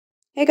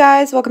Hey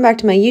guys, welcome back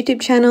to my YouTube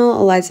channel,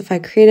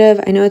 Elizafy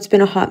Creative. I know it's been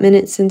a hot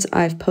minute since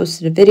I've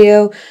posted a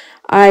video.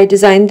 I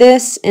designed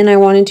this and I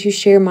wanted to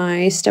share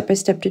my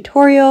step-by-step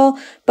tutorial,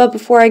 but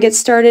before I get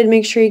started,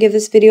 make sure you give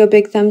this video a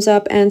big thumbs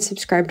up and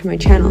subscribe to my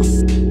channel.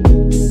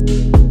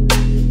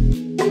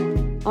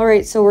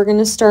 Alright, so we're going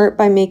to start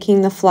by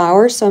making the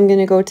flower, so I'm going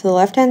to go to the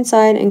left-hand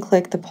side and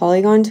click the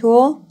polygon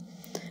tool.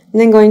 I'm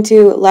then going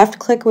to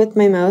left-click with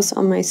my mouse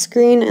on my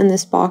screen and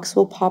this box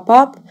will pop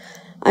up.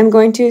 I'm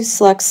going to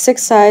select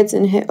 6 sides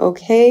and hit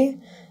OK.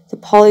 The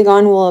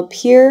polygon will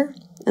appear,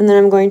 and then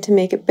I'm going to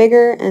make it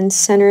bigger and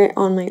center it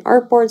on my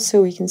artboard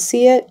so we can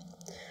see it.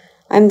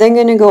 I'm then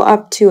going to go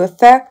up to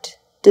Effect,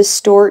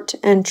 Distort,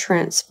 and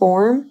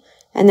Transform,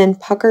 and then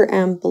Pucker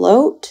and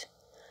Bloat.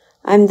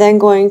 I'm then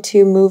going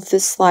to move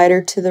the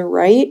slider to the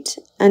right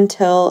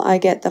until I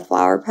get the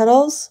flower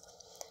petals,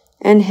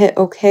 and hit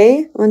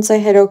OK. Once I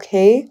hit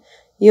OK,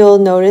 you'll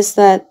notice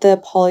that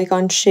the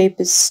polygon shape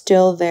is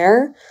still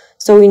there.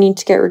 So we need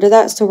to get rid of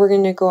that. So we're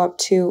going to go up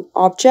to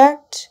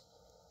Object,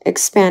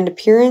 Expand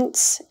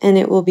Appearance, and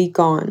it will be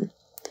gone.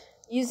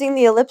 Using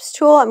the ellipse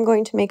tool, I'm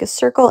going to make a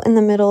circle in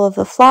the middle of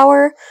the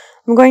flower.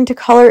 I'm going to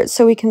color it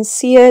so we can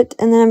see it,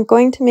 and then I'm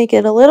going to make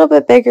it a little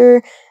bit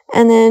bigger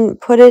and then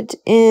put it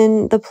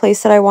in the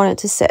place that I want it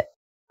to sit.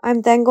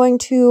 I'm then going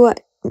to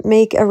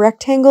make a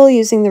rectangle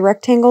using the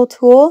rectangle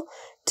tool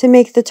to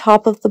make the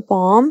top of the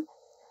bomb.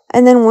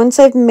 And then once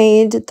I've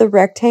made the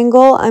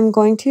rectangle, I'm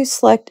going to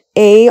select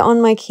A on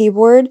my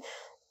keyboard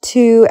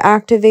to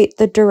activate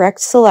the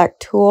direct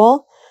select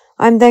tool.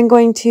 I'm then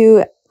going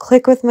to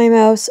click with my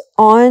mouse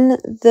on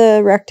the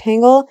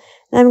rectangle,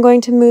 and I'm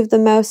going to move the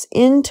mouse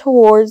in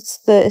towards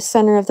the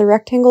center of the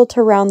rectangle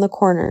to round the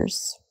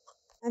corners.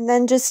 I'm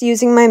then just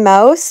using my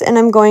mouse, and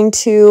I'm going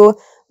to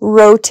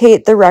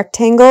rotate the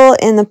rectangle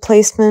in the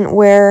placement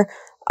where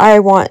I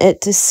want it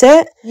to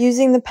sit.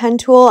 Using the pen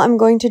tool, I'm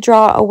going to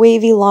draw a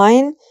wavy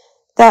line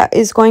that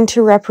is going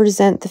to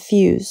represent the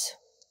fuse.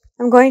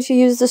 I'm going to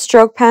use the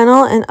stroke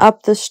panel and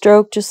up the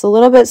stroke just a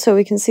little bit so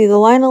we can see the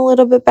line a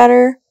little bit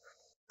better.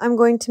 I'm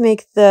going to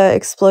make the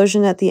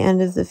explosion at the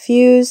end of the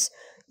fuse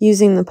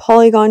using the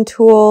polygon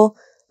tool.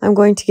 I'm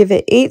going to give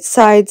it 8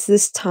 sides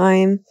this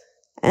time,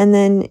 and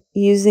then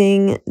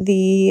using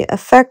the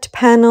effect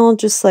panel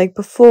just like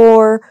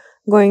before,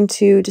 I'm going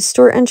to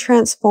distort and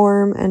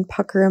transform and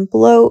pucker and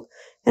bloat,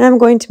 and I'm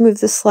going to move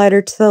the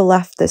slider to the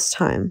left this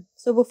time.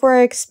 So before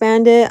I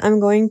expand it,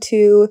 I'm going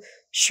to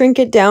shrink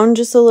it down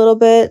just a little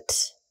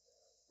bit,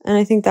 and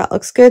I think that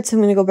looks good. So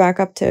I'm going to go back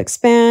up to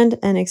expand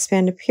and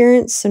expand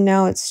appearance. So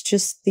now it's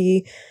just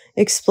the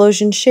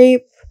explosion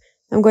shape.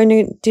 I'm going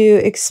to do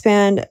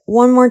expand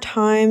one more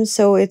time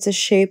so it's a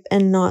shape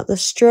and not the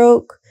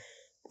stroke.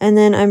 And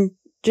then I'm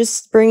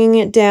just bringing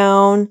it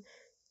down,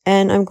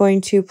 and I'm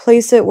going to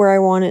place it where I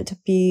want it to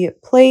be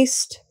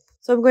placed.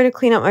 So I'm going to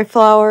clean up my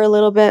flower a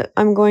little bit.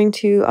 I'm going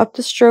to up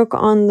the stroke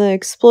on the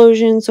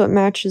explosion so it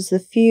matches the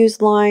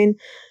fuse line.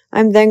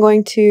 I'm then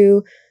going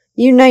to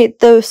unite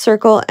the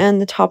circle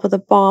and the top of the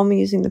bomb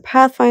using the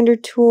Pathfinder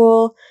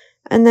tool.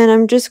 And then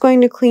I'm just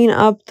going to clean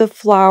up the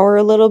flower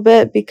a little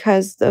bit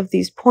because of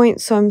these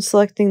points. So I'm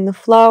selecting the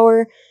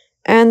flower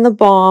and the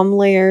bomb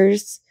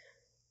layers.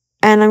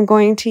 And I'm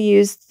going to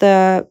use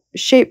the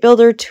shape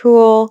builder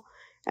tool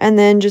and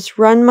then just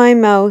run my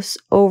mouse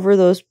over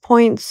those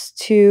points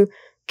to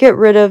get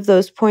rid of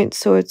those points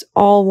so it's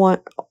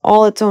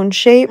all its own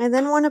shape. I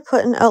then want to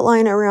put an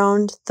outline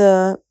around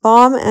the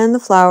bomb and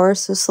the flower,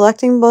 so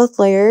selecting both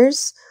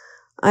layers,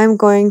 I'm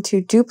going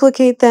to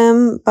duplicate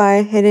them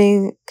by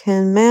hitting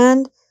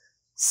Command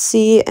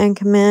C and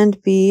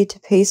Command B to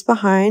paste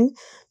behind.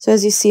 So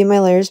as you see in my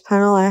layers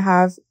panel, I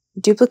have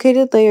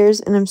duplicated layers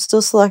and I'm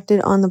still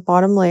selected on the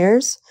bottom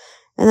layers.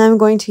 And then I'm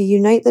going to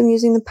unite them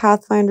using the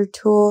Pathfinder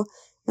tool,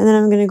 and then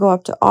I'm going to go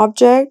up to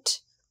Object,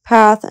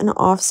 Path, and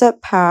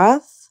Offset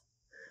Path.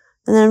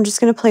 And then I'm just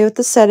going to play with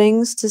the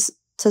settings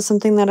to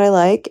something that I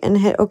like and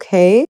hit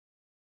OK.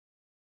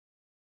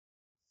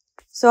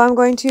 So I'm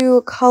going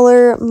to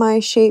color my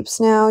shapes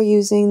now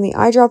using the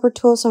eyedropper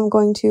tool. So I'm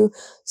going to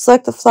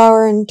select the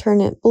flower and turn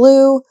it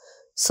blue,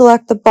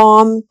 select the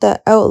bomb,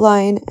 the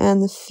outline,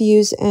 and the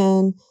fuse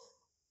and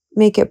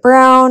make it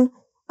brown.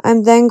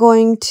 I'm then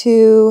going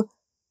to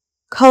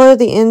color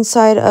the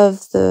inside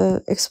of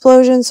the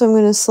explosion, so I'm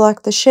going to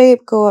select the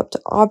shape, go up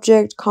to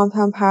Object,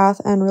 Compound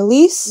Path, and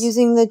Release.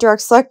 Using the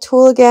Direct Select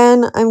tool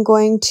again, I'm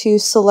going to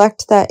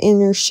select that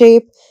inner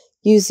shape,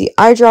 use the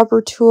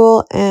eyedropper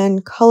tool,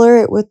 and color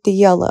it with the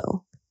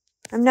yellow.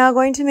 I'm now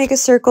going to make a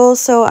circle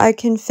so I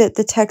can fit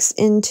the text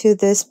into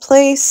this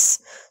place.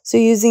 So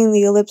using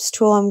the ellipse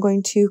tool, I'm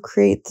going to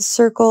create the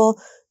circle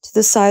to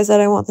the size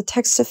that I want the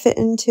text to fit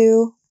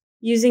into.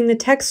 Using the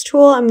text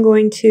tool, I'm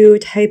going to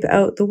type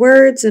out the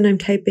words, and I'm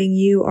typing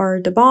 "You are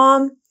the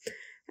bomb."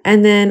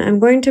 And then I'm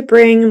going to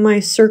bring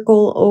my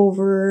circle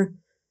over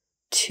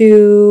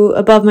to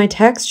above my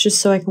text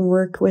just so I can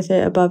work with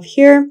it above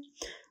here.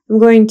 I'm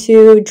going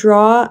to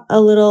draw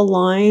a little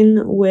line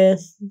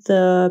with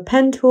the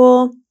pen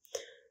tool,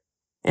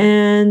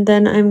 and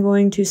then I'm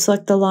going to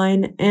select the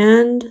line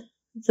and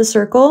the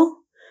circle,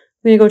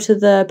 I'm going to go to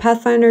the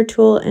Pathfinder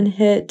tool and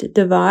hit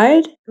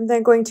divide. I'm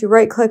then going to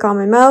right click on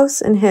my mouse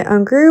and hit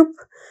ungroup.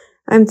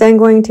 I'm then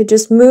going to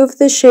just move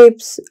the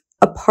shapes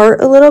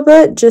apart a little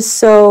bit just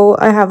so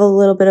I have a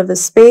little bit of a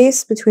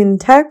space between the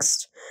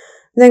text.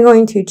 I'm then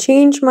going to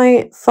change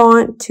my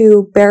font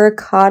to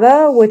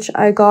Barracuda, which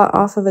I got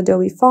off of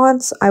Adobe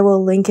Fonts. I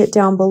will link it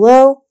down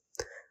below.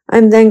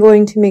 I'm then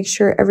going to make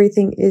sure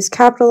everything is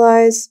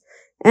capitalized,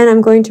 and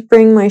I'm going to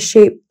bring my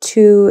shape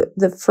to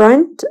the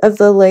front of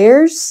the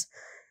layers.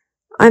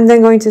 I'm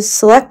then going to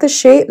select the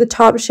shape, the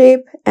top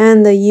shape,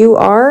 and the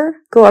UR,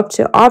 go up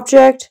to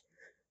Object,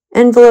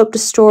 Envelope,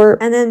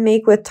 Distort, and then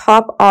make with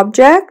top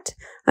object.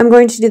 I'm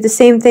going to do the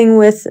same thing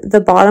with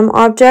the bottom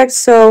object.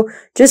 So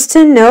just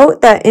to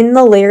note that in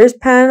the layers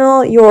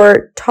panel,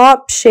 your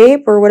top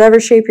shape or whatever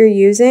shape you're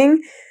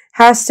using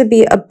has to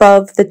be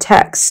above the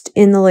text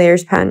in the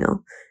layers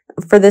panel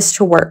for this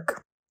to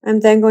work.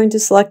 I'm then going to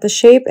select the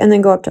shape and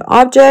then go up to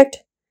Object,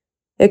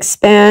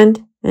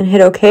 Expand, and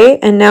hit OK.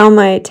 And now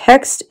my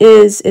text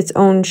is its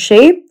own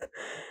shape.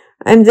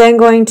 I'm then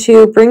going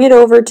to bring it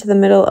over to the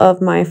middle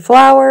of my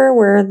flower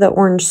where the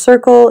orange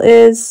circle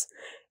is.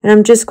 And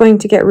I'm just going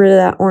to get rid of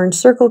that orange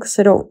circle because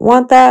I don't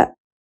want that.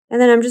 And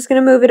then I'm just going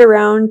to move it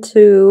around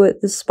to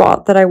the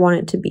spot that I want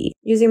it to be.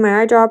 Using my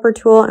eyedropper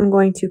tool, I'm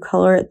going to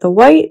color it the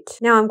white.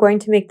 Now I'm going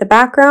to make the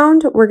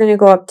background. We're going to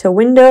go up to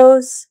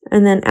Windows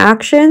and then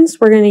Actions.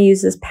 We're going to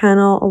use this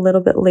panel a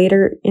little bit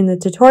later in the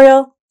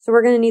tutorial. So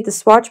we're going to need the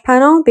swatch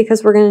panel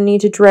because we're going to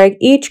need to drag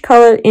each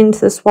color into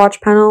the swatch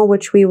panel,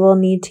 which we will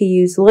need to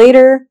use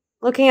later.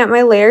 Looking at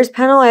my layers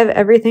panel, I have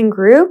everything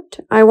grouped.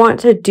 I want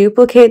to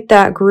duplicate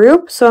that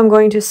group, so I'm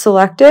going to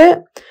select it.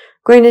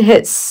 I'm going to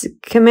hit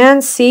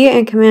Command C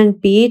and Command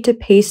B to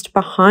paste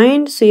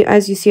behind. So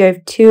as you see, I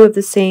have two of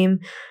the same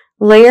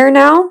layer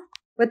now.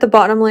 With the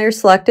bottom layer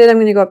selected, I'm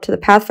going to go up to the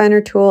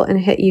Pathfinder tool and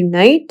hit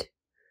Unite.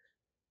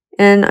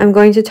 And I'm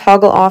going to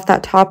toggle off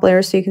that top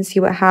layer so you can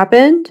see what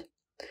happened.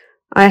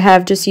 I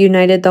have just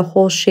united the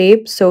whole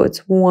shape, so it's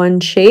one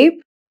shape.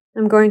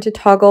 I'm going to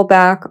toggle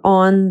back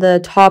on the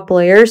top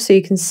layer so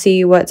you can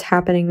see what's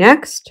happening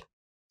next.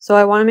 So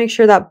I want to make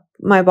sure that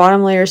my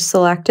bottom layer is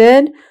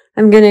selected.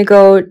 I'm going to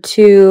go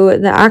to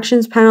the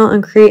Actions panel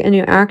and create a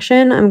new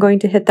action. I'm going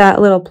to hit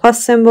that little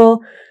plus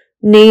symbol,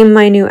 name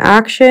my new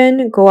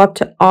action, go up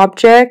to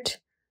Object,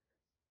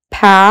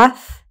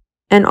 Path,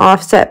 and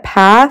Offset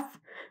Path.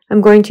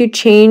 I'm going to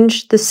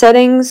change the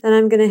settings and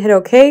I'm going to hit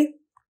OK.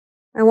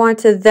 I want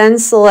to then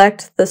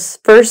select the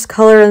first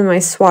color in my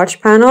swatch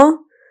panel.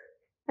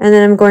 And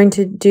then I'm going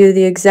to do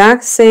the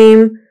exact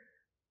same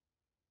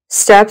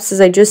steps as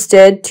I just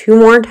did 2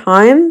 more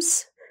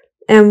times.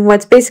 And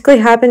what's basically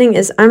happening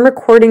is I'm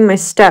recording my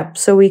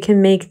steps so we can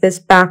make this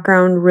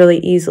background really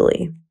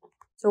easily.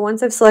 So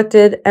once I've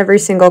selected every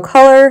single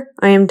color,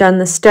 I am done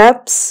the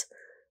steps.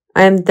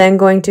 I am then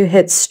going to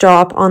hit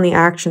stop on the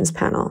Actions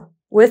panel.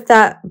 With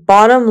that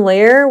bottom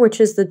layer, which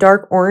is the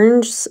dark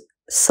orange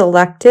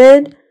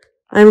selected,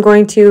 I'm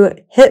going to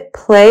hit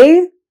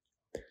play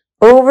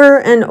over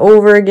and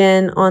over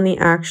again on the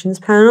Actions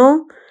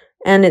panel,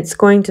 and it's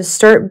going to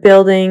start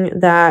building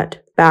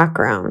that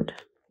background.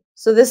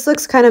 So this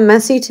looks kind of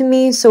messy to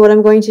me, so what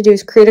I'm going to do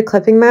is create a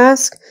clipping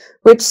mask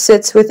which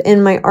sits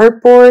within my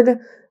artboard.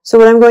 So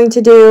what I'm going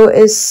to do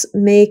is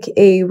make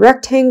a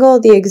rectangle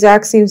the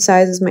exact same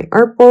size as my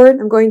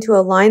artboard. I'm going to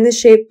align the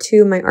shape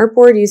to my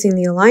artboard using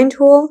the Align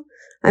tool.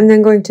 I'm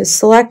then going to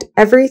select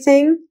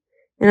everything,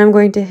 and I'm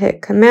going to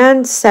hit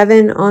Command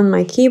 7 on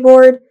my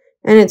keyboard,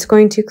 and it's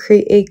going to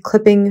create a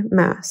clipping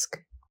mask.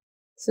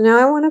 So now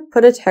I want to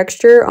put a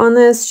texture on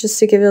this just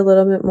to give it a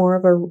little bit more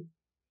of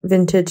a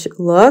vintage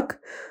look.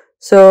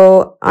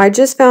 So I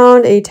just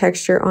found a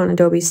texture on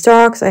Adobe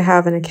Stocks. I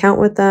have an account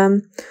with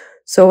them.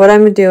 So what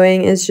I'm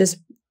doing is just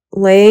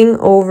laying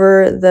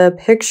over the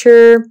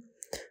picture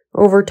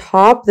over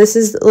top. This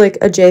is like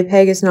a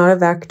JPEG, it's not a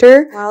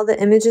vector. While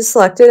the image is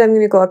selected, I'm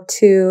going to go up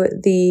to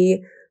the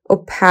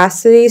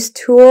opacities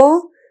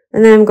tool,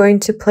 and then I'm going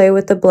to play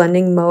with the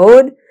blending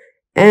mode.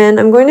 And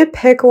I'm going to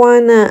pick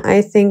one that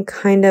I think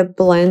kind of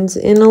blends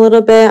in a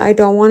little bit. I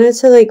don't want it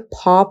to like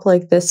pop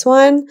like this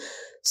one.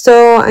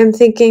 So I'm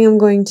thinking I'm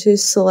going to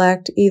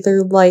select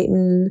either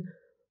lighten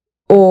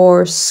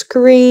or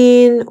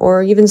screen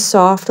or even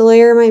soft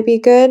layer might be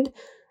good.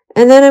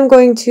 And then I'm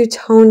going to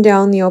tone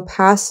down the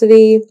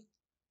opacity.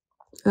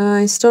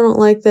 I still don't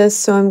like this,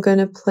 so I'm going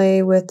to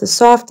play with the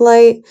soft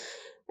light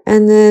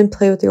and then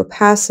play with the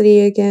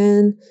opacity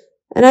again.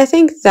 And I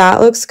think that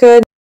looks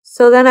good.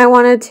 So then I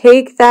want to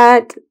take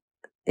that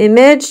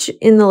image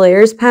in the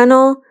layers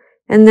panel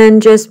and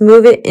then just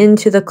move it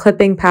into the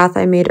clipping path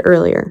I made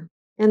earlier.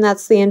 And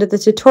that's the end of the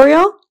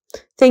tutorial.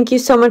 Thank you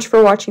so much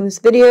for watching this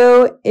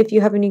video. If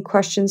you have any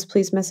questions,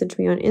 please message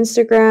me on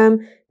Instagram.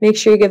 Make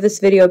sure you give this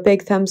video a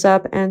big thumbs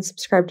up and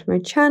subscribe to my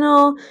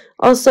channel.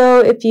 Also,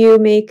 if you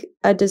make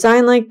a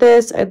design like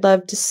this, I'd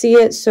love to see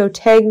it, so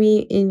tag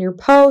me in your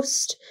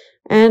post,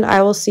 and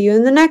I will see you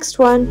in the next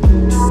one.